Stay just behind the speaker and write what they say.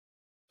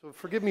So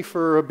forgive me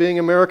for being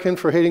American,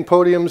 for hating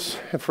podiums,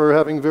 and for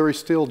having very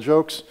stale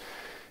jokes.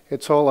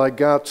 It's all I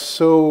got.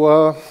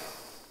 So,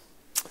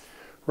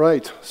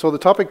 right. So the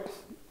topic,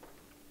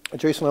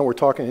 Jason and I were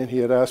talking, and he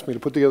had asked me to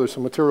put together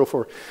some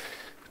material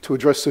to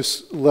address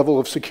this level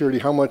of security.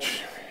 How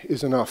much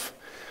is enough?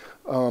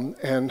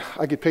 And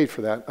I get paid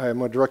for that.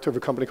 I'm a director of a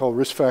company called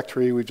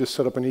RiskFactory. We just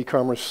set up an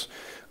e-commerce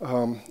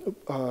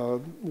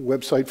website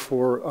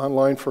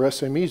online for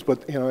SMEs.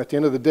 But at the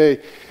end of the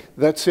day,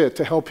 that's it,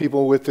 to help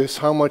people with this.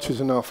 How much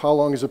is enough? How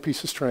long is a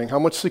piece of string? How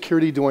much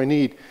security do I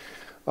need?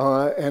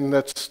 And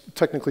that's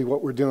technically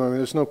what we're doing.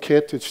 There's no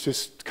kit. It's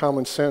just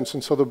common sense.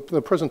 And so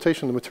the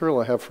presentation, the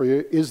material I have for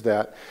you is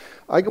that.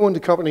 I go into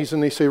companies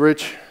and they say,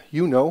 Rich,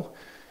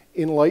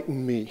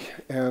 enlighten me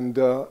and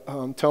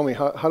tell me,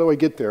 how do I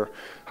get there?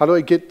 How do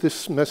I get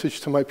this message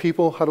to my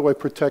people? How do I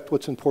protect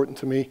what's important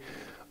to me?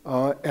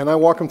 And I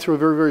walk them through a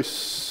very, very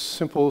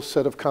simple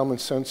set of common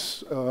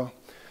sense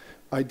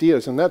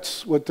ideas. And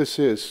that's what this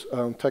is,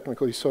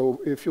 technically.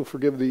 So if you'll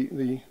forgive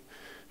the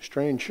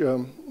strange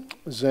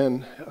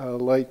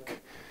Zen-like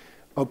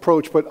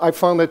approach. But I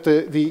found that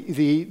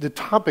the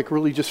topic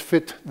really just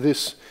fit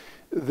this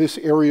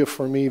area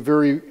for me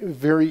very,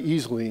 very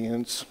easily.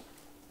 And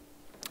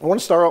I want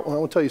to start out, I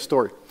want to tell you a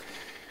story.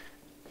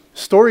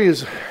 Story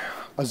is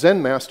a Zen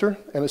master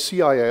and a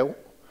CIO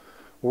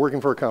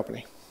working for a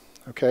company,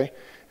 okay?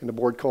 And the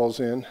board calls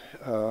them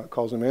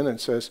in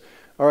and says,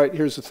 all right,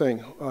 here's the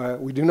thing.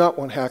 We do not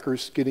want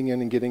hackers getting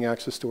in and getting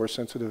access to our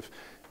sensitive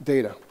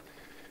data.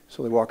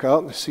 So they walk out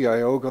and the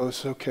CIO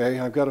goes, okay,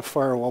 I've got a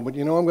firewall, but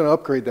I'm going to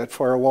upgrade that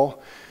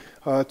firewall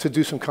to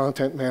do some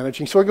content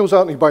managing. So he goes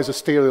out and he buys a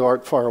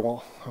state-of-the-art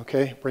firewall,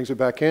 okay? Brings it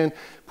back in,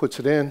 puts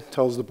it in,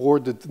 tells the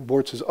board, that the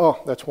board says,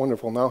 oh, that's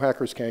wonderful. Now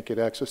hackers can't get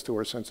access to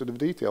our sensitive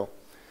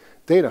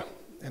data.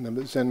 And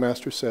the Zen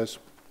master says,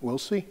 we'll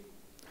see.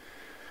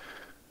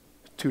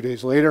 2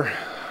 days later,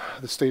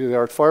 the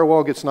state-of-the-art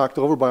firewall gets knocked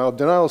over by a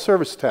denial of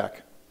service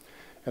attack.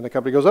 And the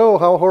company goes, oh,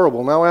 how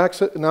horrible.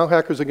 Now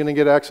hackers are going to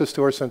get access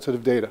to our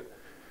sensitive data.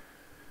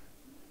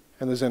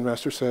 And the Zen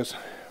master says,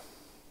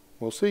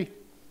 we'll see.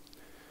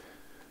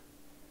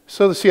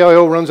 So the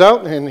CIO runs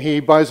out and he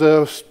buys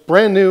a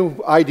brand new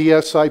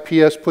IDS,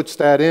 IPS, puts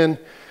that in,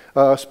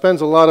 spends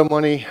a lot of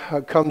money,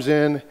 comes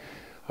in,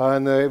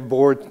 and the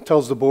board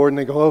tells the board, and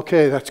they go,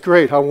 okay, that's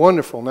great, how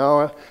wonderful.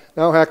 Now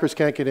hackers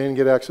can't get in and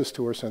get access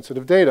to our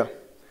sensitive data.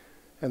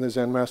 And the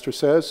Zen master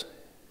says,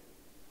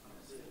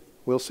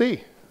 we'll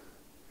see.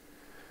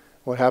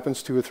 What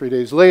happens 2 or 3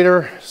 days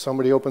later,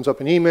 somebody opens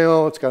up an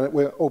email,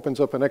 it opens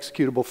up an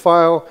executable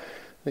file,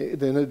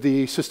 then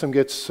the system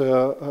gets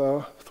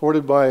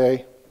thwarted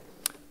by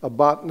a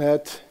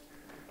botnet,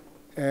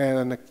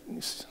 and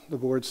the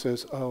board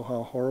says, oh,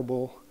 how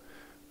horrible.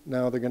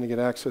 Now they're going to get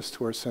access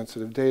to our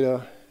sensitive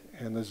data.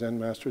 And the Zen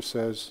master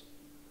says,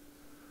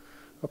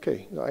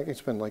 okay, I can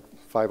spend like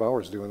 5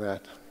 hours doing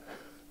that.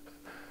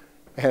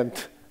 And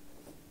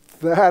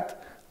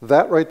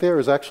that right there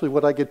is actually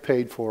what I get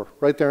paid for,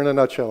 right there in a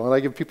nutshell. And I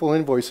give people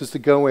invoices to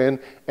go in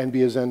and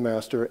be a Zen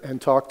master and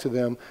talk to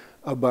them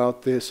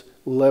about this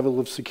level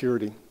of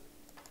security.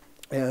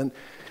 And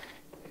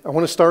I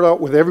want to start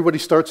out with everybody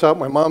starts out.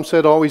 My mom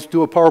said, always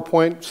do a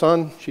PowerPoint.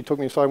 Son, she took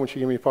me aside when she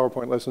gave me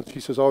PowerPoint lessons. She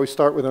says, always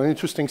start with an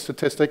interesting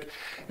statistic.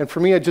 And for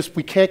me,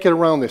 we can't get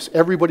around this.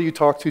 Everybody you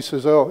talk to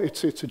says, oh,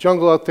 it's a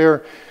jungle out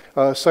there.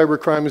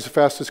 Cybercrime is the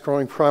fastest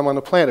growing crime on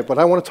the planet. But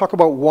I want to talk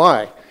about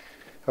why.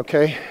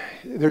 Okay?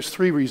 There's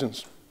 3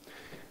 reasons.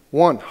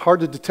 1, hard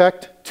to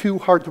detect. 2,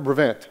 hard to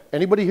prevent.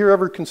 Anybody here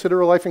ever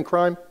consider a life in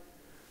crime?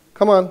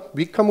 Come on,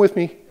 come with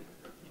me.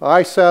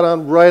 I sat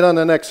right on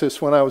the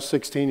Nexus when I was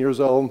 16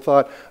 years old and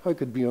thought I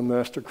could be a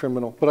master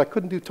criminal, but I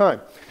couldn't do time.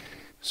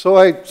 So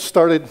I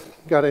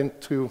got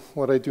into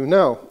what I do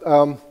now.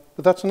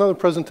 But that's another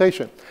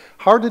presentation.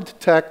 Hard to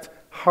detect,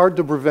 hard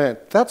to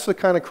prevent. That's the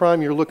kind of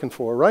crime you're looking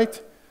for,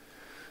 right?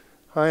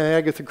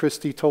 Agatha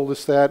Christie told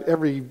us that.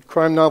 Every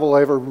crime novel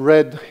I ever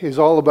read is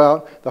all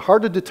about the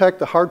hard to detect,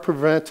 the hard to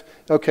prevent.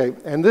 Okay,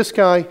 and this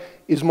guy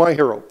is my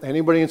hero.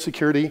 Anybody in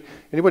security,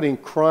 anybody in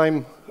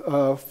crime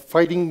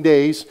fighting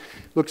days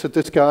looks at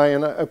this guy,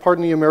 and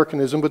pardon the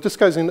Americanism, but this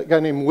guy's a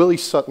guy named Willie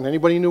Sutton.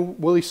 Anybody know who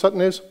Willie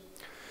Sutton is?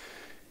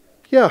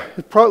 Yeah,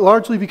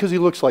 largely because he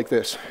looks like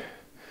this.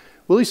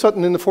 Willie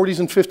Sutton in the 40s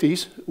and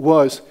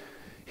 50s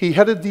he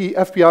headed the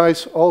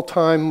FBI's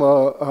all-time,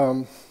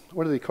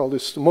 what do they call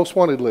this, the most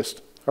wanted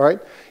list, all right?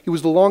 He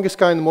was the longest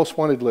guy in the most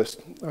wanted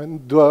list,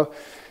 and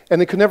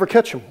they could never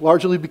catch him,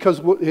 largely because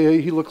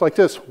he looked like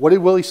this. What did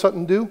Willie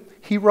Sutton do?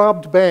 He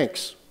robbed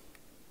banks.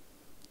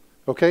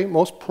 Okay,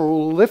 most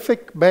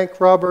prolific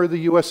bank robber the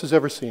U.S. has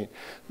ever seen.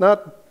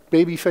 Not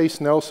Babyface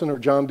Nelson or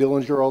John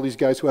Dillinger, all these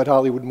guys who had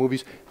Hollywood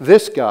movies.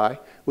 This guy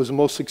was the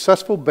most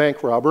successful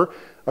bank robber,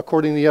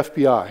 according to the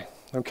FBI.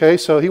 Okay,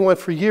 so he went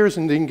for years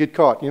and didn't get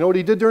caught. You know what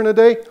he did during the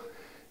day?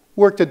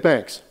 Worked at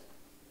banks.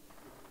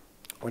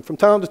 Went from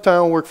town to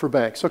town, worked for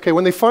banks. Okay,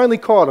 when they finally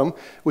caught him,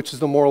 which is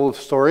the moral of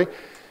the story,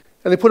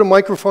 and they put a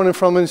microphone in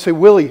front of him and say,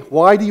 Willie,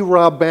 why do you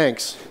rob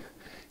banks?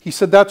 He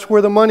said, that's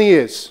where the money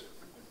is.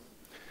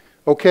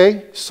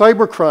 Okay?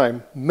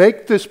 Cybercrime.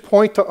 Make this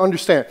point to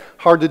understand.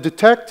 Hard to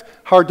detect,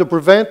 hard to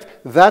prevent.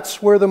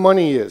 That's where the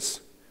money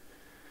is.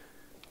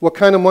 What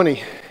kind of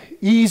money?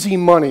 Easy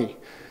money.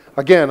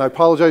 Again, I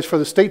apologize for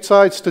the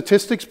stateside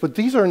statistics, but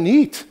these are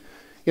neat.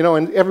 You know,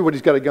 and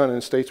everybody's got a gun in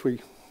the States.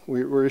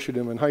 We're issued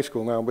them in high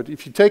school now. But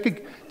if you take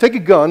a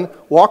gun,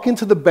 walk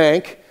into the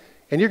bank,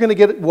 and you're going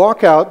to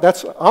walk out,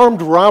 that's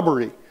armed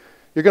robbery.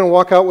 You're going to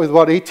walk out with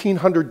about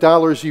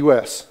 $1,800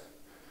 US.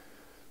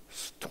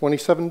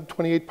 27,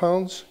 28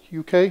 pounds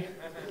UK?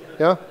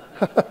 Yeah?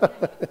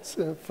 It's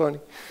funny.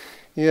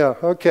 Yeah,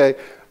 okay.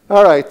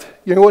 All right.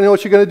 You know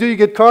what you're going to do? You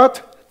get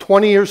caught?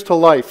 20 years to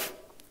life.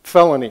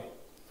 Felony.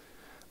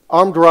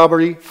 Armed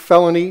robbery,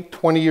 felony,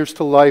 20 years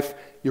to life.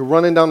 You're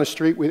running down the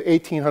street with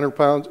 1,800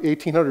 pounds,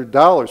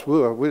 $1,800.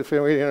 Woo, if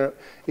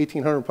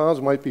 1,800 pounds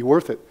might be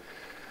worth it.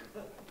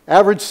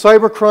 Average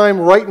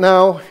cybercrime right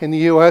now in the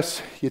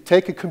US, you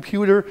take a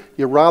computer,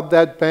 you rob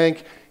that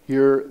bank,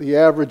 the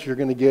average you're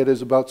going to get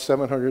is about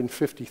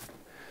 750,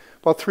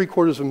 about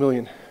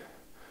 $750,000.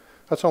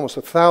 That's almost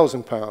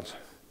 1,000 pounds.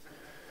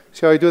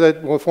 See how I do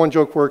that? Well, if one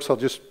joke works, I'll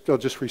just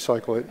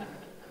recycle it.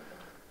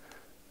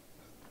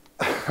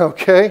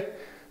 Okay?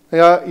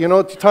 You know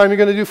what the time you're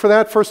going to do for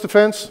that first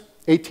offense?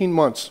 18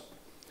 months.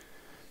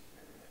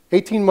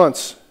 18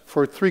 months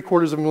for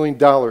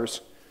 $750,000.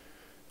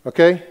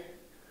 Okay?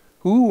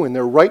 Who in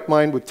their right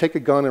mind would take a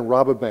gun and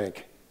rob a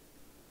bank?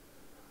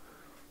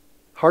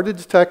 Hard to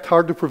detect,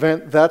 hard to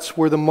prevent. That's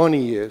where the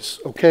money is.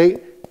 Okay?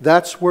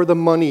 That's where the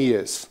money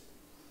is.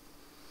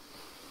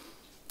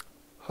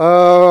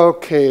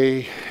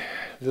 Okay.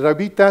 Did I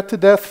beat that to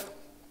death?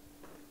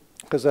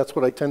 Because that's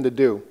what I tend to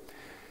do.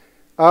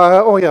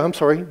 Oh yeah, I'm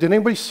sorry. Did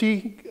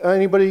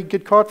anybody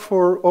get caught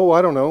for,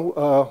 I don't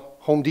know,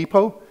 Home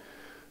Depot?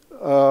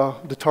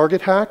 The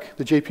Target hack?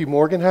 The JP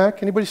Morgan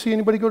hack? Anybody see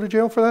anybody go to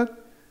jail for that?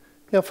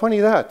 Yeah, funny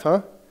that,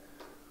 huh?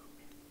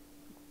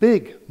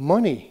 Big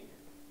money.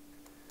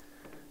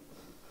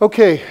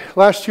 Okay,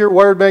 last year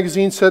Wired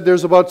Magazine said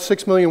there's about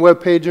 6 million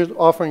web pages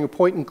offering a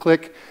point and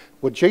click.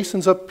 What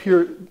Jason's up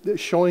here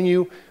showing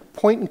you,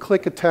 point and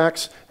click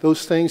attacks,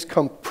 those things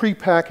come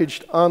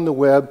pre-packaged on the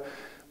web.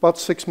 About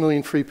 6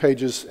 million free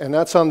pages, and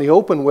that's on the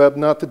open web,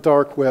 not the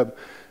dark web.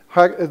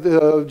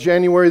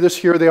 January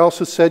this year, they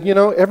also said, you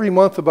know, every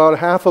month about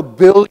 500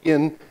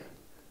 million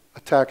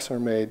attacks are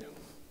made.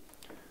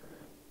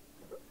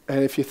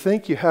 And if you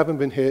think you haven't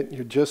been hit,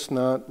 you're just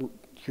not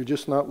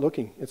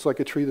looking. It's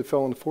like a tree that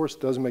fell in the forest,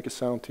 doesn't make a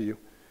sound to you.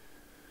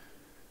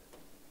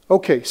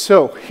 Okay,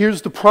 so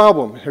here's the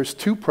problem. There's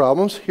two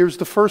problems. Here's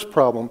the first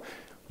problem.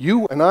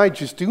 You and I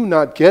just do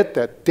not get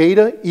that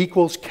data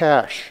equals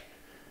cash.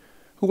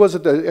 Who was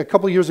it a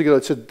couple of years ago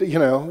that said, you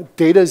know,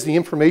 data is the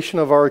information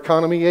of our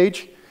economy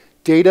age?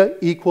 Data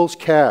equals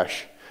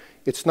cash.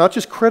 It's not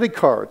just credit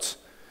cards,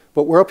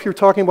 but we're up here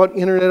talking about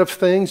Internet of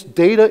Things.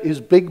 Data is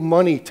big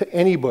money to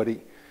anybody.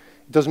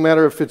 It doesn't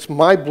matter if it's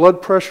my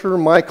blood pressure,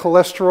 my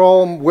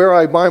cholesterol, where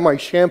I buy my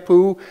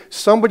shampoo.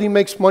 Somebody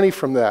makes money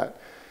from that.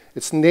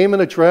 It's name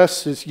and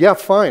address is, yeah,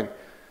 fine.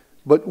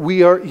 But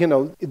we are, you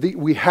know,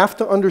 we have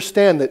to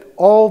understand that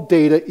all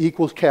data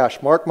equals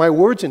cash. Mark my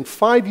words, in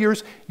 5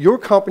 years, your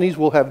companies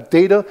will have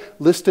data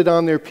listed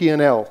on their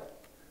P&L.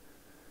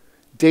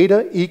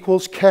 Data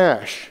equals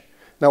cash.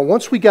 Now,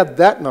 once we got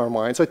that in our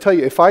minds, I tell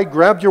you, if I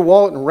grabbed your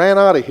wallet and ran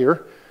out of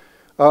here,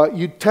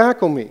 you'd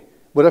tackle me.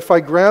 But if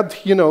I grabbed,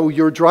 you know,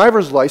 your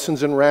driver's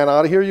license and ran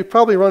out of here, you'd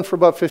probably run for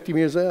about 50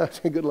 meters.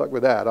 Good luck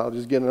with that. I'll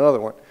just get another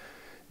one.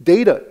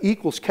 Data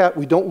equals cash.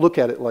 We don't look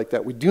at it like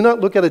that. We do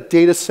not look at a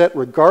data set,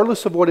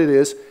 regardless of what it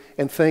is,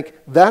 and think,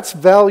 that's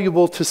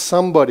valuable to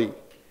somebody.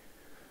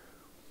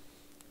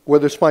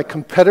 Whether it's my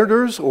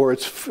competitors or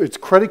it's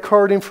credit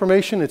card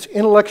information, it's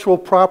intellectual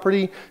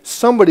property,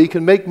 somebody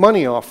can make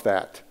money off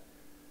that.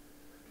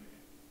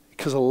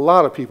 Because a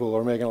lot of people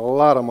are making a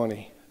lot of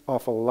money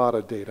off a lot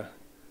of data.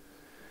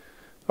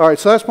 All right,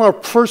 so that's my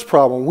first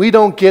problem. We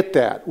don't get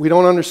that. We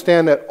don't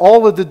understand that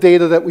all of the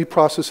data that we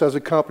process as a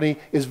company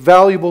is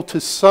valuable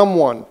to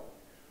someone.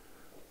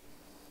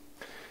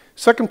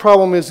 Second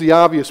problem is the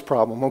obvious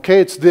problem, okay?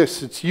 It's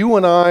this. It's you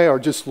and I are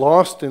just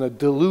lost in a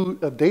deluge.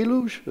 A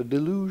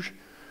deluge?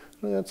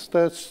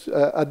 That's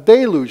a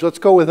deluge. Let's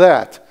go with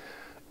that.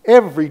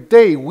 Every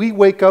day we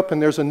wake up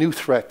and there's a new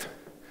threat.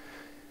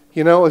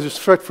 You know, there's a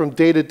threat from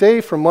day to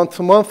day, from month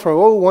to month. From,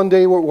 one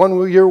year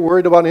we're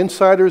worried about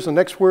insiders, the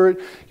next we're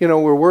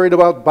worried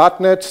about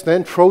botnets,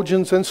 then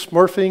Trojans, then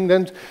smurfing,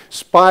 then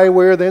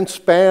spyware, then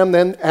spam,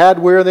 then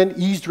adware, then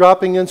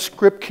eavesdropping, and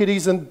script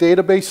kiddies, and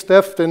database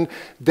theft, and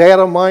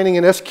data mining,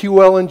 and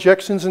SQL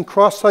injections, and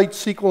cross-site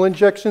SQL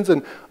injections,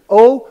 and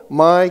oh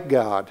my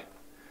God.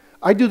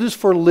 I do this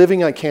for a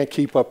living, I can't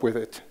keep up with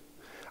it.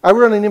 I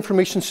run an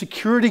information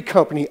security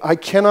company, I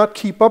cannot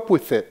keep up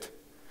with it.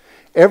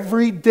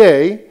 Every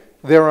day,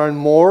 there are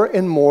more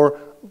and more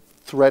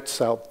threats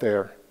out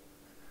there.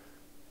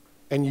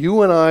 And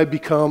you and I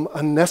become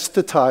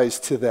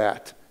anesthetized to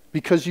that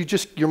because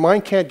your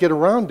mind can't get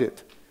around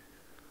it.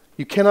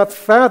 You cannot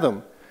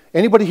fathom.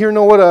 Anybody here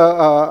know what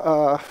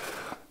a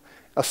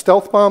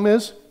stealth bomb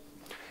is?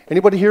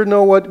 Anybody here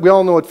know we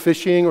all know what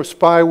phishing or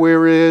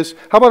spyware is.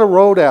 How about a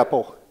road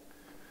apple?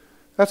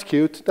 That's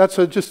cute. That's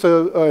just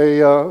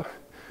a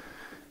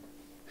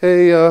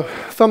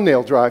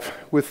thumbnail drive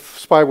with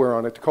spyware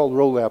on it called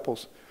road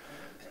apples.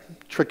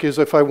 Trick is,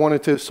 if I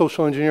wanted to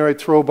social engineer, I'd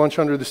throw a bunch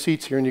under the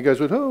seats here, and you guys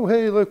would, oh,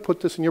 hey, look, put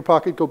this in your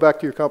pocket, go back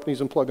to your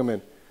companies and plug them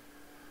in.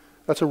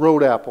 That's a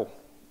road apple.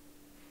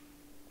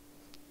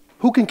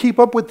 Who can keep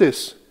up with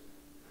this?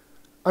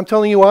 I'm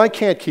telling you, I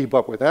can't keep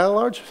up with that.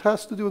 Large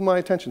has to do with my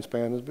attention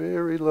span. It's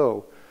very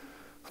low.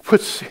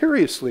 But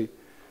seriously.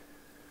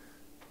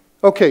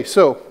 Okay,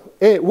 so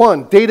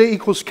 1, data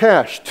equals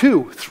cache.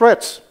 2,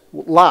 threats,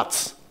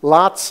 lots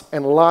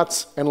and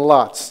lots and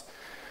lots.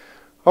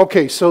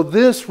 Okay, so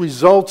this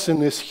results in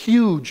this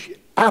huge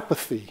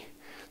apathy,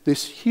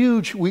 this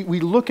huge, we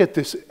look at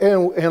this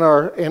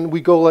and we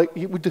go like,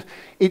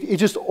 it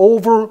just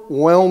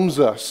overwhelms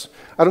us.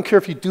 I don't care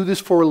if you do this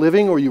for a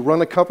living or you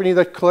run a company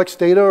that collects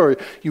data or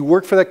you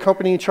work for that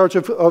company in charge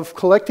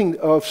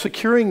of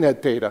securing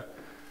that data.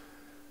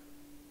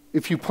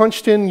 If you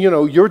punched in,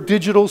 your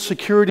digital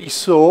security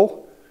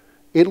soul,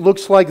 it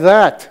looks like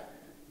that.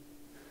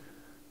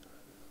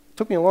 It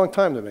took me a long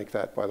time to make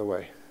that, by the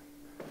way.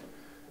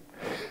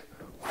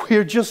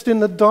 We're just in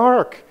the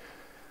dark.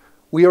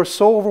 We are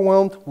so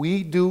overwhelmed,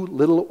 we do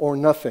little or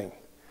nothing.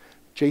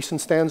 Jason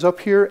stands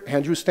up here,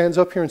 Andrew stands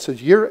up here and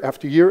says year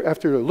after year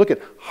after year, look at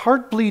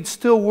Heartbleed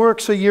still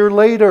works a year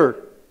later.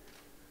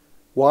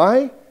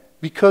 Why?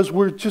 Because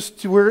we're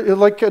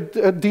like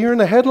a deer in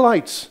the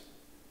headlights.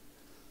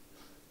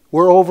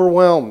 We're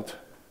overwhelmed.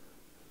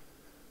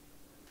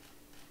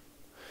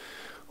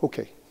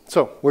 Okay,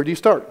 so where do you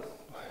start?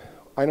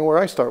 I know where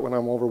I start when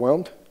I'm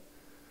overwhelmed.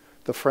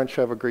 The French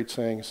have a great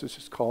saying. It's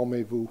just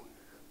calmez-vous.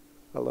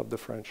 I love the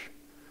French.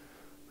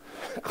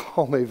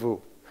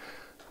 Calmez-vous.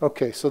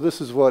 Okay, so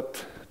this is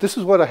what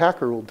a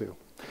hacker will do.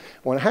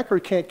 When a hacker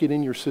can't get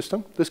in your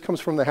system, this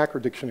comes from the Hacker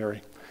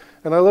Dictionary.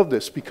 And I love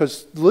this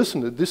because,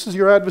 listen, this is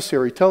your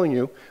adversary telling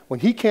you, when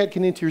he can't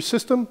get into your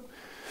system,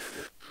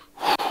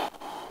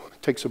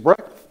 takes a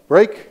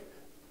break,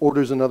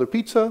 orders another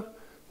pizza,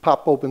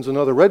 pop opens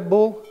another Red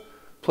Bull,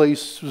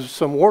 plays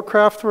some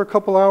Warcraft for a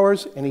couple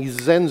hours, and he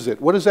zens it.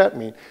 What does that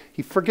mean?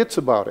 He forgets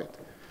about it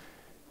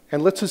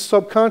and lets his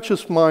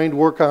subconscious mind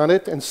work on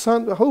it, and I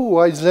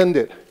zenned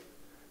it.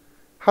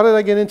 How did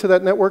I get into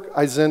that network?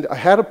 I zenned it. I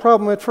had a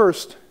problem at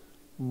first,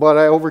 but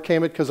I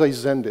overcame it because I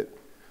zenned it.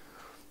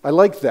 I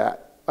like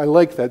that. I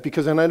like that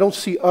because then I don't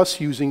see us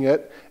using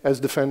it as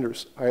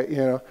defenders.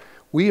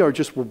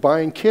 We're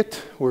buying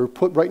kit, we're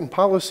writing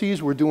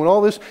policies, we're doing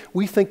all this.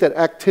 We think that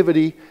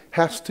activity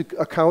has to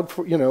account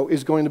for,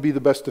 is going to be the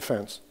best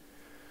defense.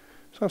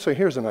 So I'm saying,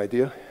 here's an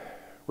idea.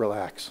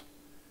 Relax.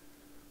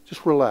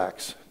 Just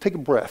relax. Take a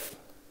breath.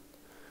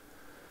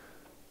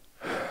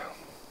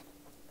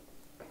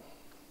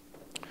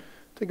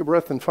 Take a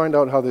breath and find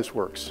out how this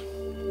works.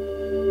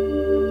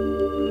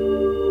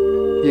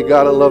 You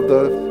gotta love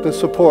the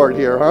support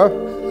here, huh?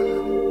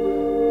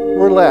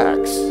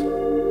 Relax.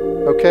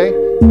 Okay?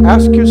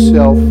 Ask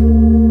yourself,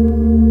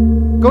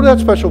 go to that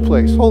special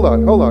place. Hold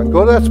on.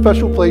 Go to that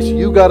special place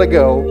you gotta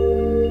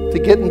go to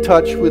get in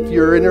touch with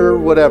your inner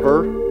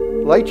whatever.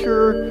 Light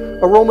your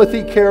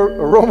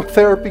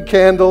aromatherapy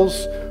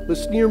candles,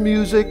 listen to your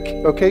music,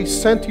 okay?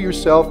 Center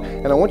yourself,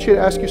 and I want you to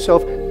ask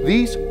yourself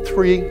these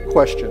 3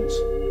 questions.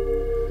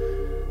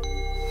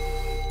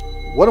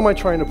 What am I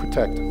trying to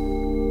protect?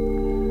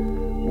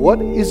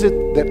 What is it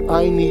that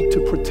I need to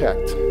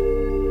protect?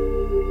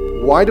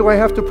 Why do I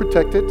have to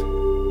protect it?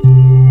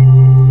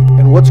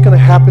 And what's going to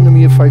happen to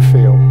me if I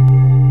fail?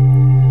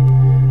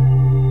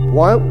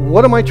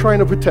 What am I trying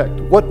to protect?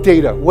 What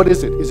data? What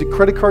is it? Is it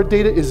credit card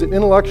data? Is it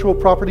intellectual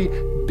property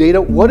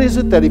data? What is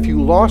it that if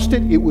you lost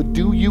it, it would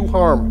do you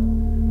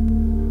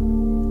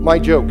harm? My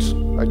jokes.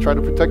 I try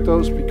to protect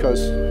those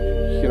because,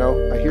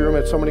 I hear them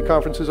at so many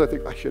conferences. I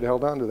think I should have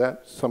held on to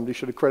that. Somebody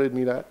should have credited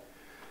me that.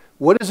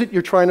 What is it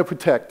you're trying to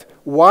protect?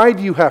 Why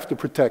do you have to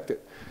protect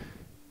it?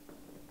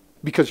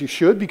 Because you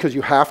should, because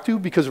you have to,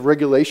 because of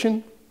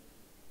regulation?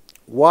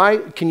 Why?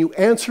 Can you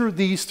answer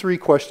these 3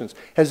 questions?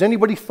 Has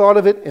anybody thought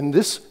of it in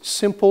this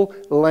simple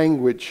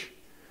language?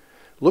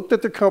 Looked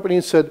at their company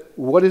and said,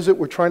 what is it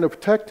we're trying to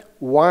protect?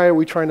 Why are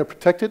we trying to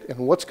protect it?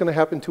 And what's going to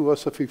happen to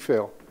us if we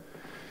fail?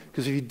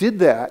 Because if you did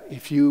that,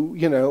 if you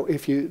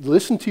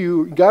listened to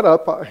you, got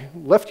up,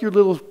 left your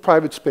little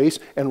private space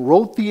and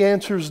wrote the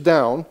answers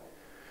down,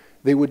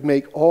 they would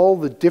make all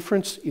the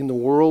difference in the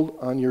world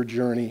on your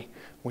journey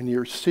when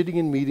you're sitting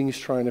in meetings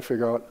trying to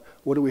figure out,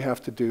 what do we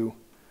have to do?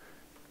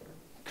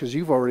 Because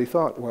you've already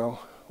thought,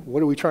 well,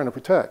 what are we trying to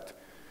protect?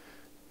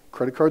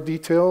 Credit card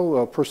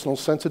detail, personal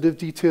sensitive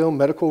detail,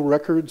 medical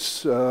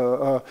records,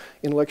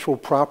 intellectual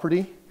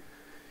property.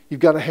 You've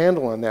got a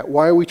handle on that.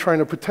 Why are we trying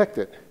to protect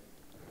it?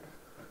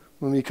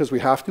 Well, because we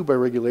have to by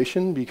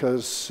regulation,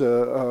 because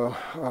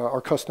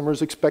our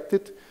customers expect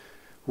it.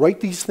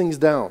 Write these things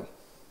down.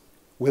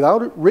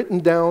 Without it written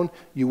down,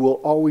 you will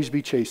always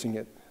be chasing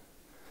it.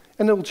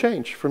 And it will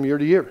change from year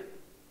to year.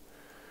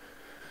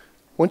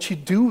 once you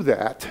do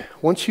that,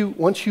 once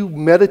you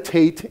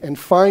meditate and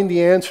find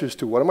the answers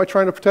to what am I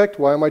trying to protect,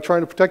 why am I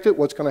trying to protect it,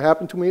 what's going to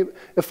happen to me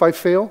if I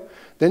fail,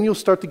 then you'll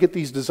start to get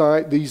you'll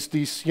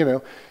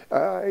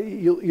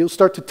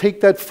start to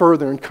take that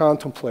further and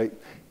contemplate.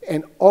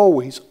 And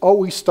always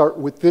start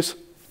with this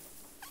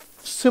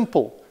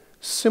simple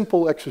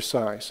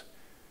exercise.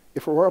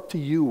 If it were up to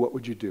you, what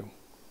would you do?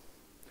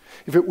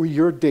 If it were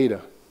your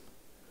data.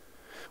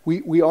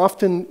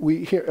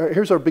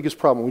 Here's our biggest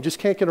problem. We just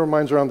can't get our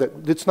minds around that.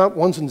 It's not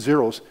ones and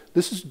zeros.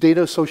 This is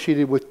data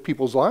associated with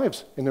people's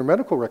lives and their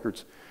medical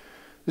records.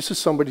 This is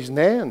somebody's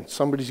nan,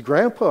 somebody's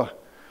grandpa.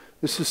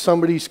 This is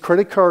somebody's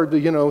credit card,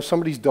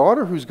 somebody's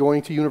daughter who's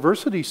going to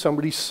university,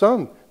 somebody's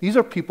son. These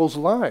are people's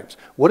lives.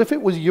 What if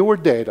it was your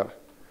data?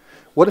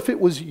 What if it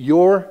was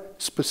your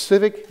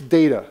specific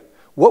data?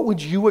 What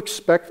would you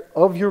expect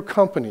of your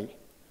company?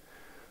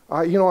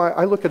 I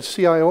look at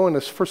CIO and or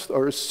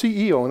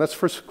CEO, and that's the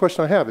first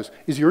question I have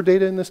is your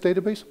data in this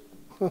database?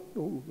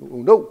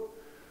 No.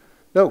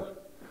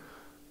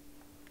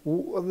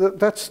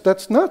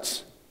 That's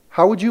nuts.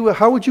 How would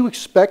you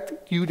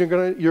expect you're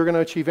gonna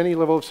achieve any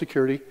level of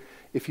security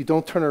if you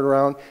don't turn it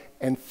around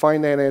and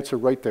find that answer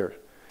right there?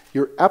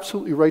 You're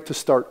absolutely right to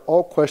start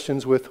all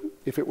questions with,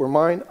 if it were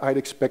mine, I'd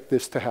expect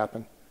this to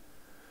happen.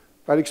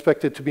 I'd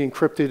expect it to be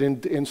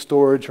encrypted in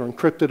storage or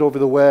encrypted over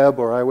the web,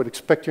 or I would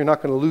expect you're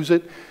not going to lose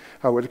it.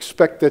 I would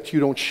expect that you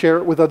don't share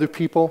it with other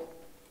people.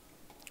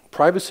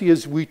 Privacy,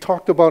 as we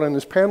talked about on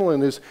this panel,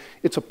 and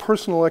it's a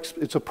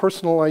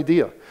personal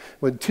idea.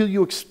 But until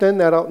you extend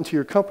that out into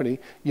your company,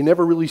 you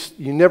never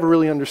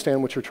really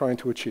understand what you're trying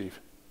to achieve.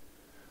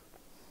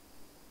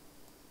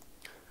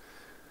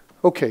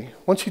 Okay,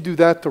 once you do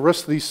that, the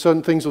rest of these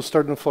sudden things will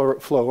start to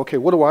flow. Okay,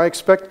 what do I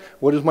expect?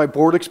 What does my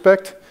board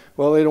expect?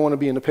 Well, they don't want to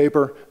be in the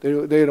paper.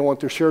 They don't want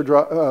their share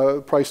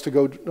price to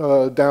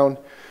go down.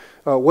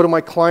 What do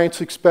my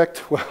clients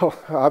expect? Well,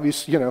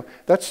 obviously,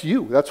 that's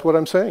you. That's what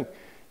I'm saying.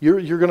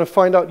 You're going to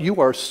find out you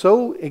are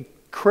so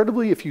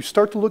incredibly, if you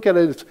start to look at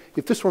it,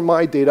 if this were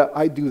my data,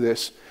 I'd do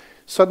this.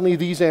 Suddenly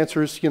these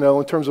answers,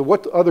 in terms of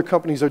what other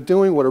companies are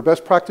doing, what are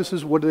best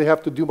practices, what do they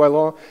have to do by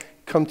law,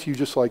 come to you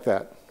just like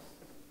that.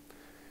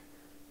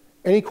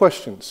 Any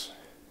questions?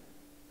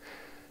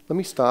 Let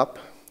me stop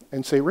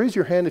and say, raise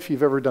your hand if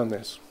you've ever done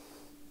this.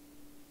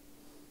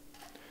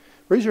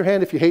 Raise your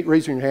hand if you hate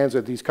raising your hands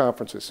at these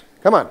conferences.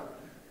 Come on.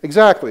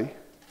 Exactly.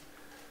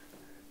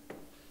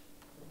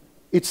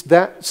 It's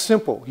that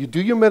simple. You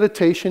do your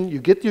meditation, you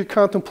get your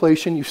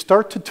contemplation, you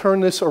start to turn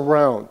this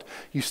around.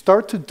 You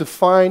start to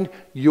define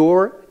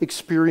your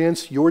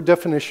experience, your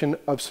definition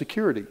of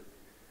security.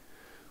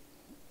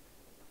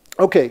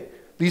 Okay,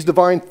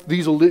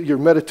 your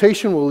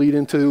meditation will lead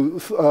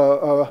into,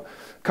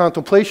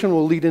 contemplation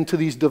will lead into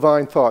these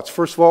divine thoughts.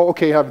 First of all,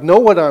 okay, I know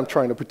what I'm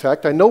trying to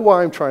protect. I know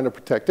why I'm trying to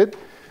protect it.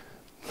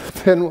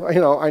 Then,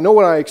 I know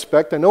what I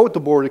expect. I know what the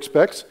board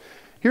expects.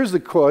 Here's the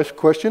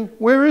question,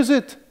 where is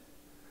it?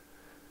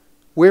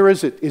 Where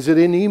is it? Is it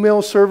in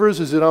email servers?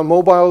 Is it on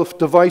mobile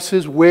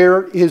devices?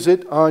 Where is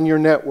it on your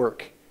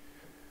network?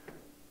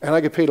 And I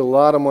get paid a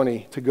lot of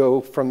money to go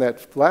from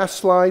that last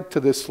slide to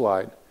this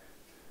slide.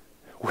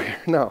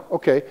 Where? No.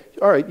 Okay.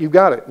 All right. You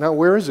got it. Now,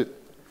 where is it?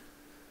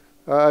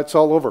 It's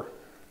all over.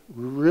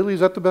 Really?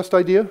 Is that the best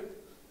idea?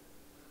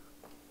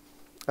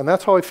 And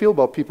that's how I feel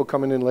about people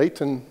coming in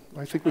late, and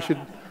I think we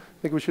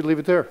should leave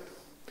it there.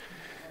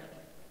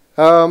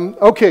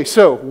 Okay,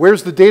 so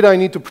where's the data I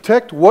need to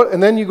protect?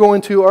 And then you go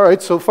into, all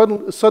right, so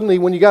suddenly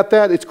when you got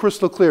that, it's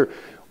crystal clear.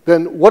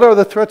 Then what are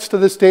the threats to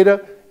this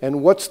data,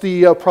 and what's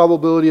the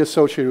probability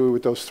associated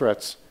with those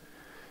threats?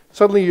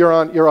 Suddenly you're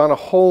on a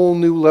whole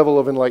new level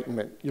of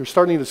enlightenment. You're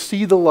starting to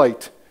see the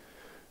light.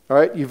 All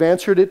right, you've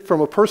answered it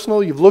from a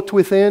personal, you've looked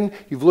within,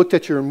 you've looked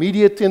at your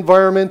immediate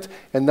environment,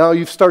 and now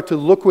you start to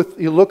look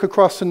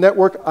across the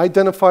network,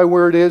 identify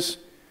where it is.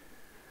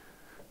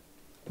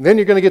 And then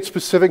you're going to get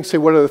specific and say,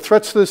 what are the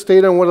threats to this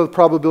data and what are the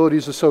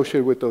probabilities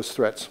associated with those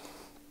threats?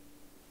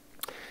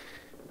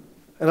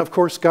 And of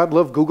course, God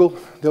love Google.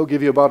 They'll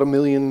give you about 1.5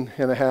 million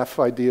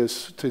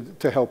ideas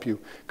to help you.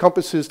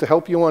 Compasses to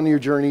help you on your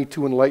journey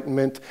to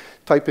enlightenment.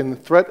 Type in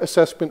threat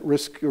assessment,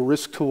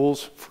 risk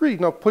tools, free.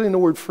 Now put in the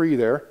word free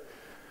there.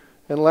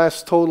 And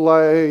last total,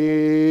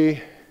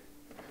 I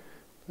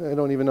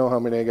don't even know how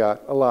many I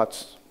got. A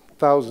lot,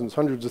 thousands,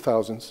 hundreds of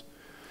thousands.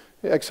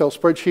 Excel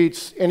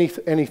spreadsheets,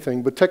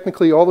 anything. But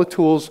technically, all the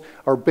tools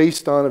are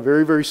based on a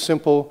very, very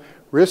simple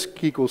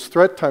risk equals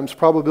threat times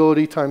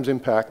probability times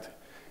impact.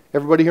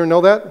 Everybody here know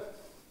that?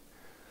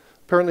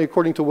 Apparently,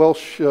 according to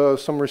Welsh,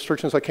 some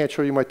restrictions, I can't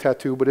show you my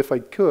tattoo, but if I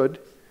could,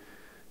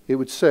 it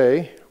would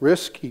say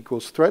risk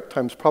equals threat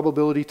times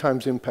probability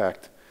times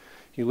impact.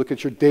 You look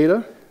at your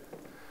data.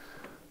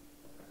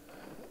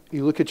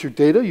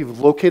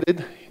 You've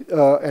located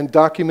and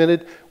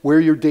documented where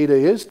your data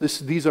is.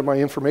 These are my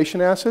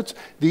information assets.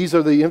 This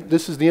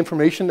is the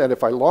information that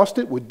if I lost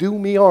it would do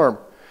me harm.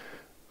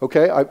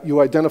 Okay,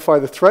 you identify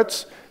the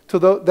threats to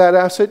that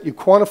asset, you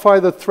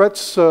quantify the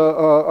threats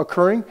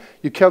occurring,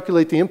 you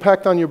calculate the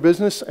impact on your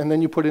business, and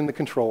then you put in the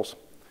controls.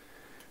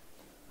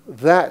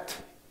 That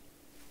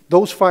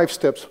Those 5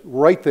 steps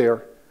right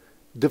there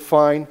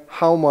define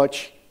how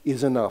much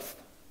is enough.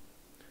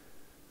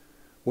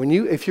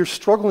 If you're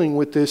struggling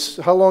with this,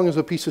 how long is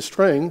a piece of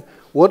string?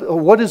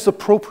 What is the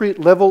appropriate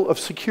level of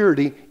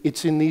security?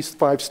 It's in these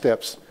 5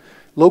 steps.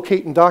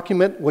 Locate and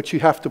document what you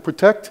have to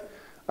protect,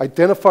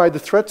 identify the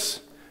threats,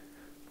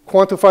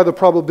 quantify the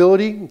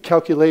probability, and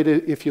calculate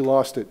it if you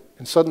lost it.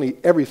 And suddenly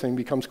everything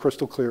becomes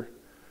crystal clear.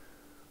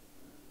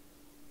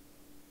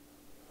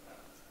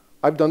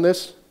 I've done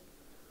this.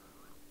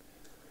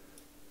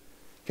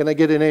 Can I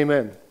get an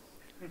amen?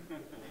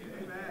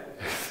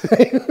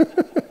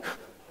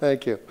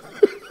 Thank you.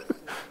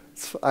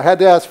 I had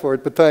to ask for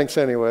it, but thanks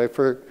anyway.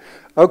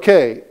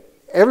 Okay,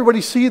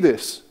 everybody see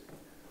this.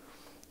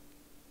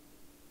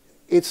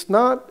 It's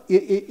not,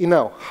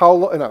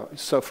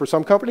 so for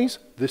some companies,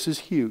 this is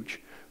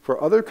huge.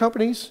 For other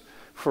companies,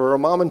 for a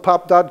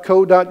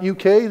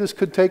mom-and-pop.co.uk, this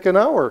could take an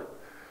hour.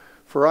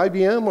 For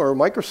IBM or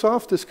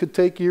Microsoft, this could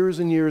take years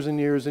and years and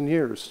years and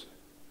years.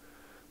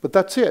 But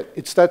that's it.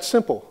 It's that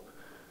simple.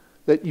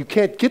 That you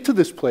can't get to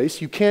this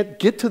place, you can't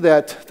get to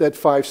that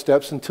 5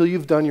 steps until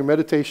you've done your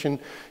meditation,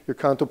 your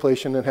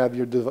contemplation, and have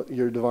your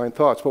divine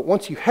thoughts. But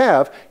once you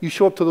have, you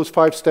show up to those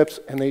 5 steps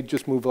and they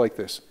just move like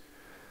this.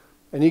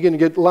 And you're going to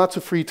get lots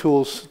of free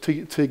tools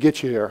to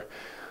get you there.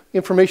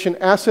 Information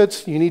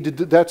assets,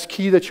 that's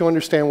key that you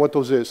understand what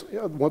those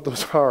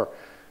are.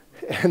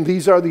 And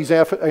these are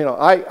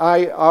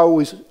I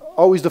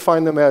always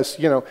define them as,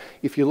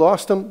 if you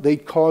lost them, they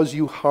cause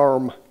you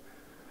harm.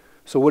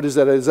 So what is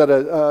that? Is that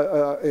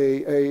a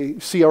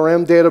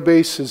CRM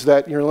database? Is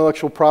that your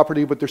intellectual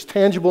property? But there's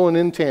tangible and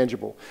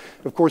intangible.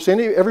 Of course,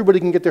 everybody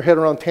can get their head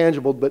around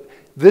tangible, but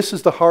this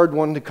is the hard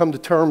one to come to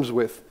terms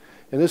with.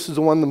 And this is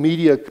the one the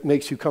media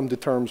makes you come to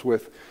terms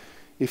with.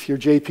 If you're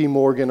JP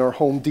Morgan or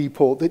Home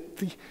Depot,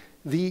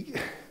 the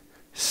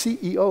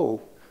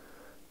CEO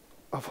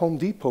of Home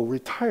Depot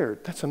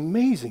retired. That's an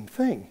amazing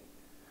thing.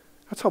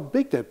 That's how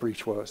big that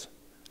breach was.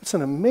 That's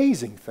an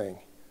amazing thing.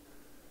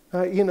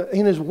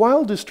 In his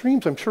wildest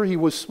dreams, I'm sure he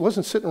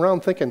wasn't sitting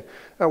around thinking,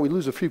 oh, we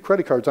lose a few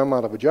credit cards, I'm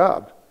out of a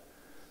job.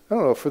 I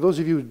don't know, for those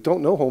of you who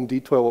don't know Home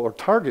Depot or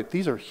Target,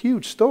 these are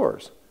huge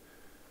stores.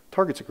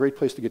 Target's a great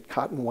place to get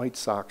cotton white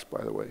socks,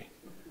 by the way.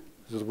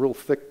 This is a real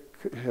thick,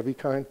 heavy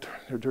kind.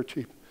 They're dirt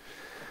cheap.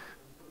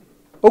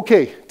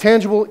 Okay,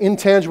 tangible,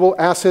 intangible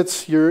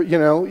assets. You're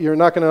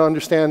not going to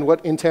understand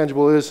what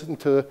intangible is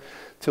until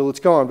it's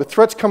gone. But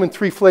threats come in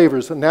 3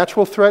 flavors: a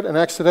natural threat, an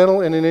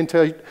accidental, and an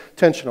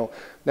intentional.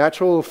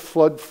 Natural,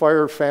 flood,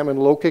 fire, famine,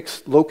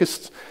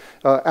 locusts.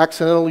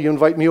 Accidental, you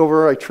invite me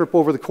over, I trip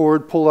over the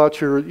cord, pull out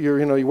your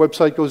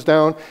website goes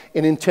down.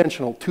 And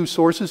intentional, 2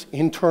 sources: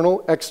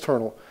 internal,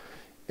 external.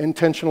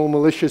 Intentional,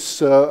 malicious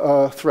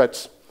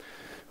threats.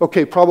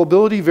 Okay,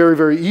 probability, very,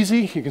 very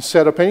easy. You can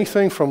set up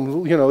anything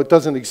from, it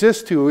doesn't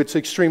exist to it's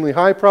extremely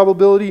high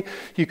probability.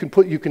 You can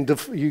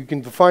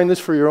define this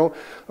for your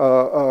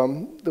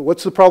own.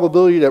 What's the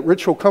probability that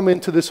Rich will come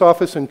into this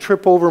office and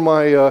trip over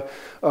my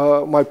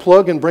my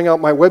plug and bring out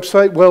my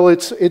website? Well,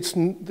 it's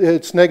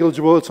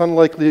negligible. It's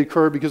unlikely to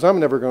occur because I'm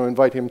never going to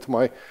invite him to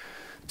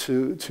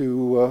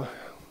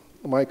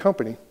my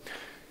company.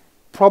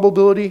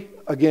 Probability,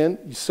 again,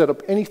 you set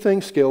up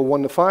anything, scale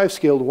 1 to 5,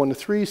 scale 1 to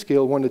 3,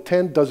 scale 1 to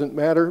 10, doesn't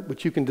matter,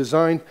 but you can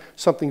design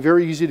something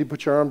very easy to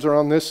put your arms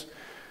around this.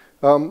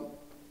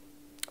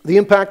 The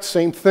impact,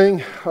 same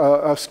thing,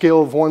 a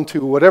scale of 1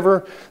 to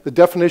whatever. The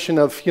definition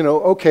of,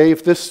 okay,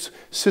 if this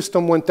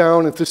system went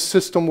down, if this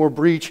system were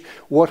breached,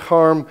 what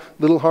harm?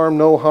 Little harm,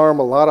 no harm,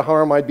 a lot of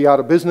harm, I'd be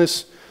out of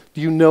business. Do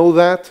you know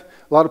that?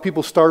 A lot of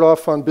people start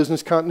off on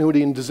business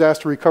continuity and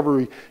disaster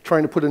recovery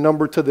trying to put a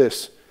number to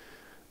this.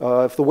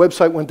 If the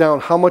website went down,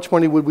 how much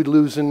money would we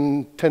lose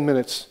in 10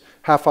 minutes,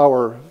 half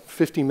hour,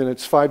 50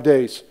 minutes, 5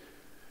 days?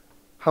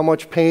 How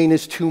much pain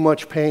is too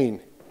much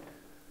pain?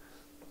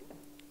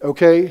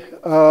 Okay,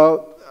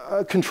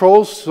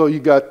 controls, so you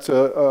got,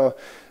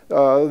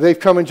 they've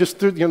come in just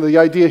through, the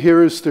idea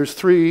here is there's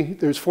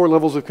 4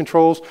 levels of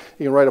controls.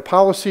 You can write a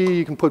policy,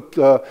 you can put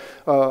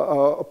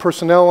a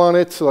personnel on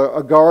it,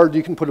 a guard,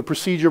 you can put a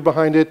procedure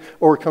behind it,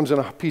 or it comes in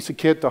a piece of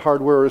kit, the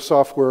hardware or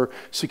software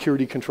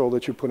security control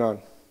that you put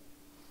on.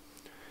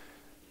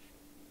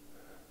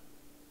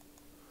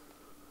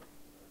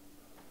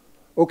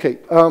 Okay,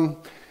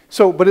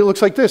 but it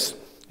looks like this.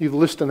 You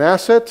list an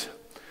asset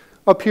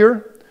up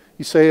here.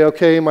 You say,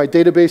 okay, my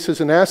database is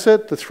an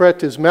asset. The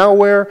threat is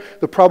malware.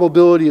 The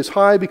probability is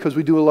high because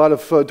we do a lot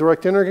of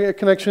direct internet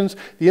connections.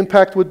 The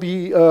impact would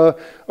be, or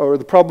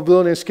the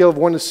probability on a scale of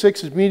 1 to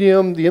 6 is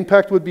medium. The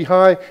impact would be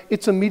high.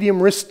 It's a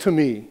medium risk to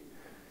me.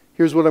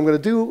 Here's what I'm going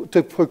to do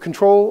to put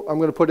control. I'm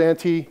going to put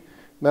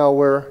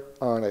anti-malware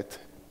on it.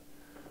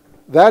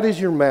 That is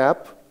your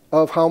map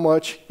of how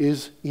much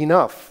is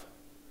enough.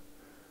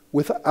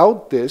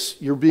 Without this,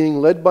 you're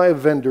being led by a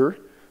vendor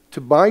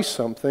to buy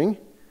something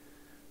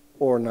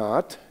or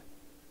not.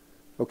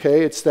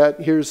 Okay, it's that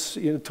here's,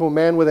 to a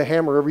man with a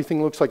hammer,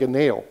 everything looks like a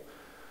nail.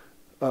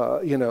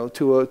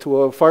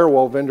 To a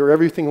firewall vendor,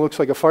 everything looks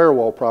like a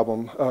firewall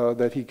problem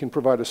that he can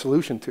provide a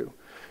solution to.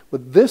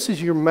 But this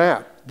is your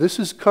map. This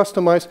is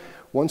customized.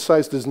 One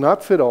size does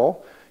not fit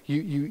all.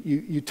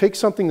 You take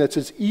something that's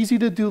as easy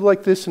to do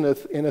like this in a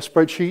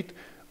spreadsheet,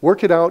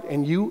 work it out,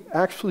 and you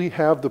actually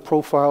have the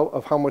profile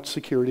of how much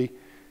security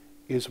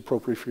is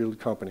appropriate for your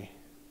company.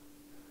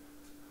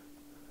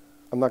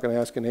 I'm not going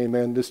to ask an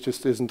amen. This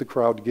just isn't the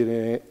crowd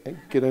to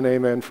get an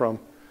amen from.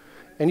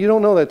 And you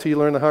don't know that till you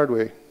learn the hard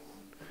way.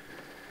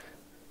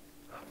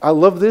 I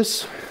love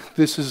this.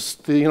 This is,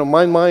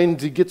 my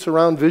mind gets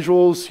around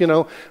visuals,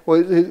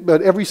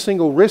 but every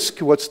single risk,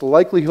 what's the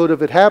likelihood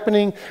of it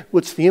happening?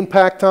 What's the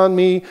impact on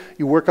me?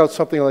 You work out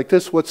something like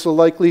this. What's the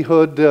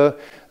likelihood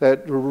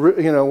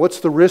what's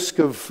the risk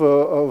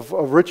of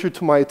Richard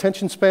to my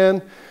attention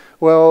span?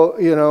 Well,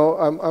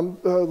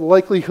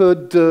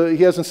 likelihood,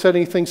 he hasn't said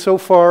anything so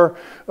far,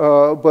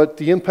 but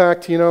the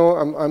impact,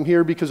 I'm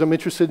here because I'm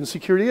interested in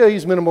security. Yeah,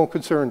 he's minimal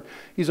concern.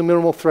 He's a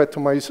minimal threat to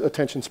my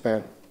attention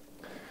span.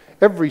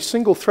 Every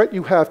single threat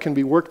you have can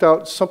be worked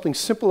out, something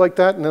simple like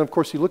that, and then of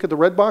course you look at the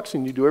red box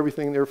and you do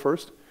everything there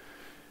first.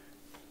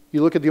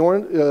 You look at the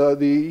orange,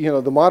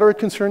 the moderate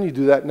concern, you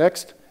do that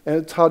next, and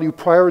it's how do you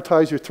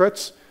prioritize your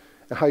threats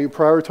and how you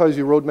prioritize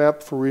your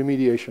roadmap for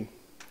remediation.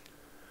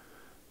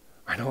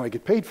 I know I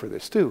get paid for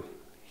this too.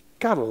 You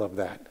gotta love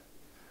that.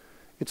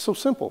 It's so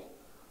simple.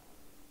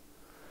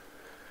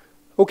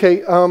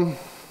 Okay,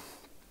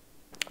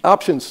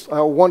 options.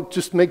 I want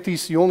just make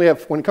these, you only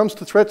have, when it comes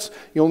to threats,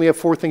 you only have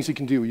 4 things you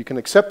can do. You can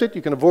accept it,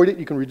 you can avoid it,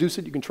 you can reduce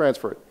it, you can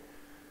transfer it.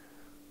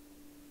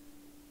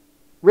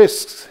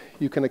 Risks.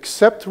 You can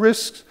accept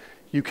risks,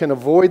 you can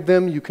avoid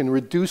them, you can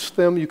reduce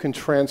them, you can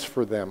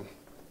transfer them.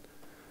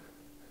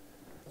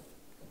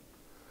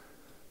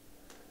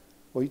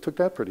 Well, you took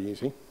that pretty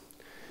easy.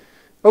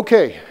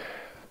 Okay,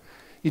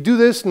 you do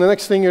this, and the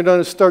next thing you're going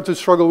to start to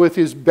struggle with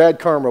is bad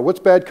karma. What's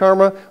bad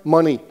karma?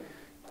 Money,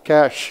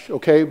 cash,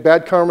 okay?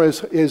 Bad karma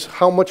is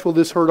how much will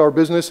this hurt our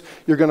business?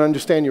 You're going to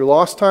understand your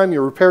lost time,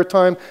 your repair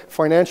time,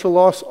 financial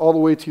loss, all the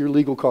way to your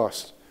legal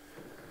costs.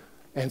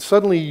 And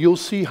suddenly you'll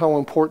see how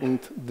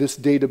important this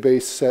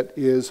database set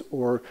is,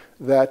 or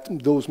that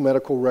those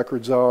medical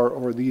records are,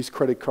 or these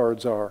credit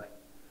cards are.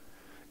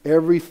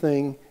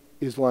 Everything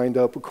is lined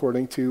up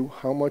according to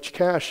how much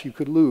cash you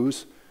could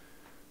lose,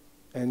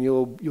 and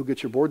you'll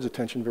get your board's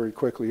attention very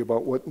quickly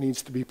about what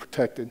needs to be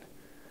protected.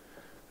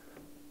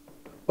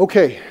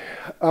 Okay,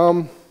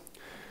 I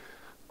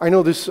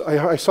know this,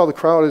 I saw the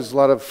crowd, there's a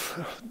lot of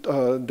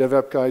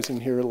DevApp guys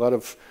in here, a lot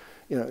of,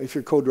 if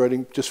you're code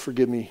writing, just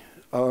forgive me.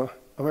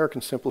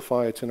 Americans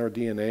simplify, it's in our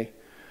DNA.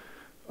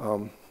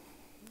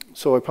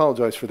 So I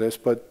apologize for this,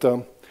 but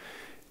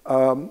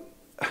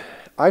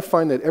I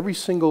find that every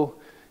single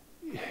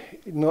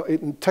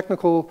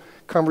technical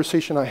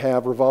conversation I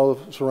have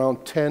revolves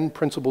around 10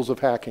 principles of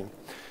hacking.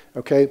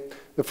 Okay?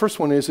 The first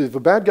one is, if a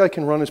bad guy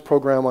can run his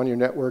program on your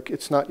network,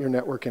 it's not your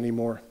network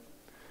anymore.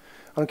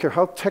 I don't care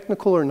how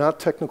technical or not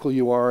technical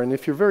you are, and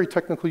if you're very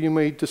technical, you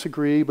may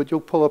disagree, but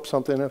you'll pull up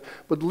something.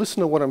 But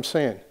listen to what I'm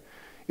saying.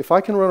 If I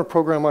can run a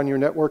program on your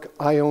network,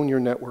 I own your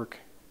network.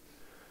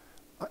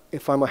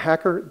 If I'm a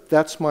hacker,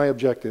 that's my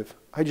objective.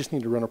 I just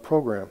need to run a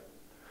program.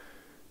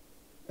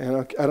 And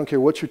I don't care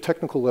what your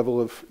technical level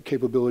of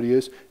capability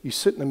is. You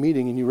sit in a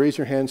meeting and you raise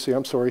your hand and say,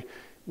 I'm sorry,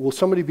 will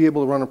somebody be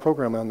able to run a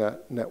program on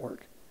that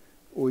network?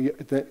 Well,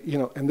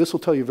 and this will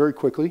tell you very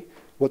quickly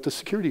what the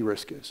security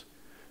risk is.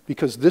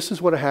 Because this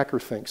is what a hacker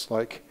thinks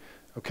like.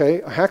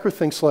 Okay? A hacker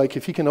thinks like,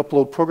 if he can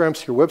upload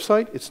programs to your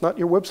website, it's not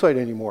your website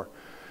anymore.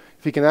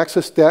 If he can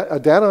access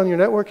data on your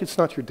network, it's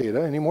not your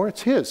data anymore,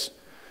 it's his.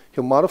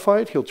 He'll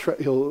modify it, he'll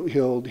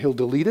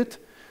delete it,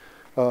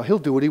 he'll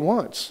do what he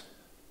wants.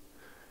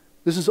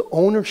 This is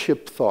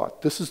ownership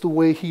thought. This is the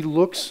way he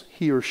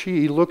or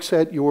she looks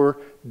at your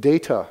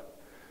data.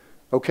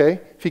 Okay?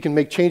 If he can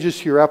make changes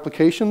to your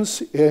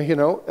applications,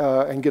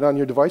 and get on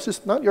your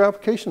devices, not your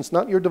applications,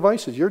 not your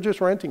devices, you're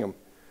just renting them.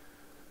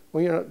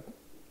 Well,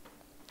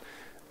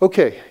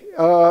 okay,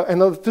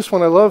 and this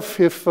one I love.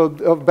 If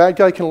a bad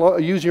guy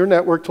can use your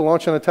network to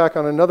launch an attack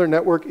on another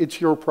network,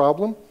 it's your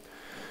problem.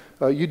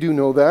 You do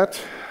know that.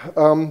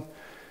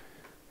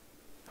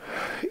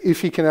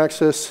 If he can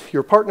access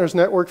your partner's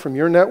network from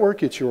your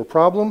network, it's your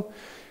problem.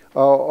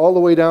 All the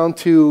way down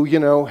to,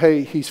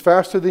 hey, he's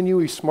faster than you,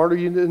 he's smarter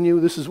than you,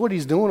 this is what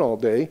he's doing all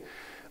day.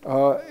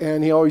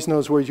 And he always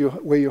knows where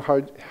you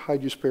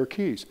hide your spare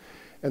keys.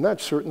 And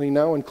that certainly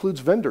now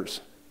includes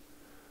vendors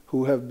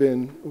who have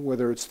been,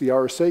 whether it's the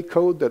RSA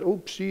code that,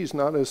 oops, geez,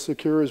 not as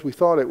secure as we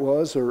thought it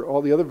was, or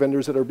all the other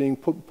vendors that are being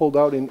pulled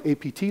out in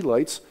APT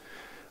lights,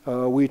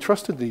 we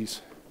trusted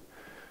these.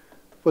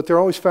 But they're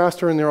always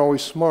faster and they're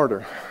always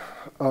smarter.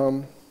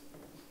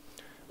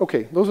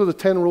 Okay, those are the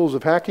 10 rules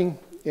of hacking,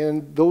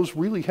 and those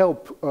really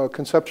help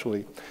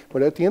conceptually.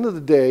 But at the end of the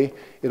day,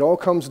 it all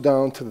comes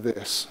down to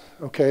this,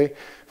 okay?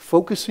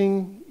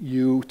 Focusing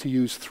you to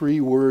use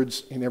 3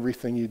 words in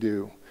everything you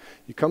do.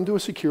 You come to a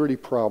security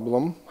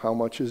problem, how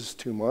much is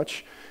too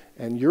much,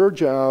 and your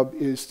job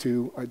is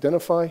to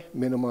identify,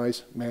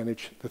 minimize,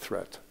 manage the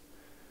threat.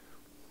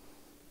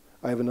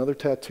 I have another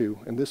tattoo,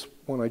 and this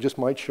one I just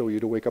might show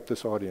you to wake up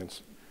this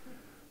audience.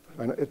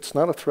 It's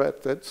not a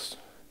threat,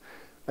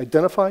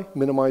 Identify,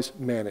 minimize,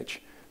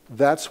 manage.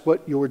 That's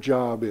what your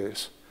job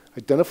is.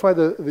 Identify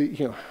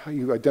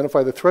you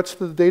identify the threats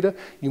to the data,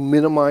 you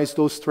minimize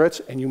those threats,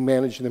 and you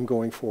manage them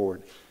going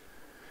forward.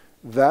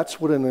 That's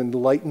what an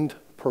enlightened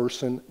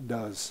person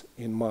does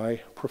in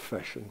my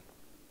profession.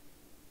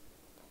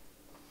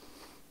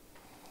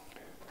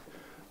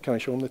 Can I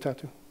show him the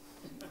tattoo?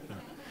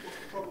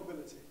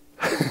 Probability.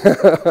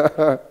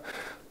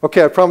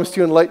 Okay, I promised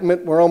you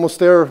enlightenment. We're almost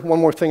there. One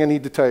more thing I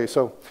need to tell you.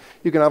 So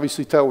you can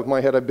obviously tell with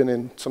my head I've been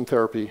in some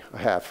therapy. I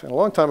have. And a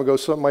long time ago,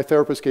 my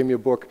therapist gave me a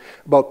book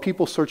about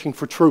people searching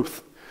for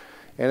truth.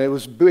 And it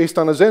was based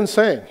on a Zen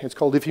saying. It's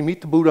called If You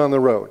Meet the Buddha on the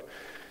Road.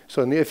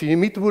 So if you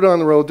meet the Buddha on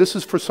the road, this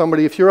is for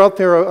somebody, if you're out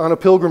there on a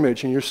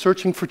pilgrimage and you're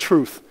searching for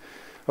truth,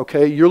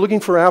 okay, you're looking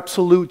for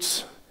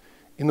absolutes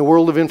in the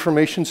world of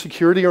information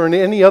security or in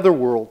any other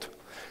world.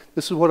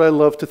 This is what I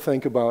love to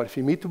think about. If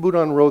you meet the Buddha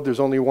on the road, there's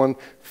only one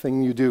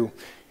thing you do.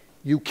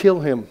 You kill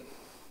him.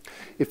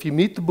 If you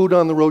meet the Buddha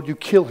on the road, you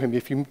kill him.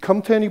 If you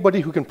come to anybody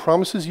who can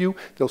promises you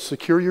they'll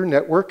secure your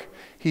network,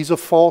 he's a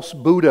false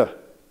Buddha.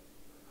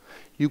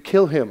 You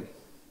kill him.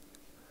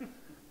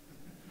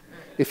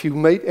 If you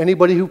meet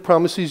anybody who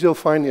promises you'll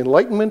find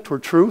enlightenment or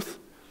truth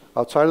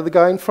outside of the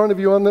guy in front of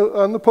you on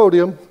the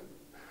podium,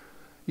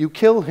 you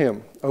kill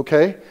him,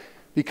 okay?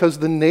 Because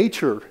the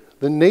nature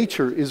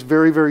is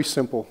very, very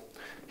simple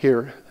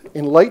here.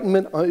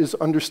 Enlightenment is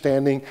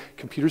understanding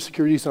computer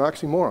security is an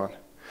oxymoron.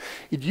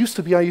 It used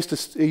to be, I used to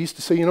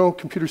say, you know,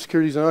 computer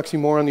security is an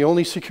oxymoron. The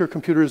only secure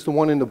computer is the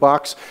one in the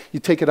box. You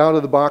take it out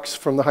of the box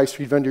from the high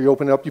street vendor, you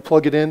open it up, you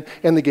plug it in,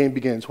 and the game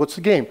begins. What's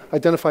the game?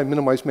 Identify,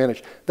 minimize,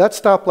 manage. That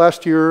stopped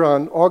last year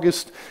on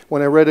August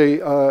when I read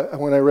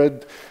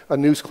a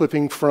news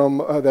clipping from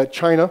that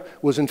China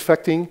was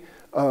infecting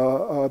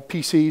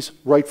PCs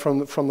right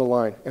from the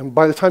line. And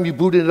by the time you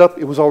booted it up,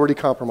 it was already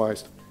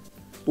compromised.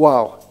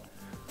 Wow.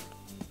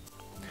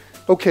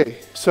 Okay,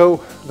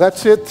 so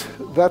that's it.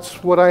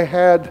 That's what I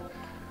had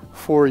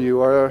for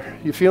you. Are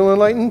you feeling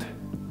enlightened?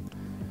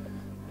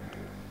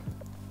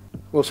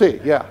 We'll see,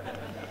 yeah.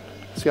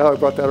 See how I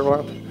brought that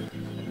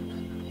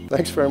around?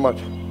 Thanks very much.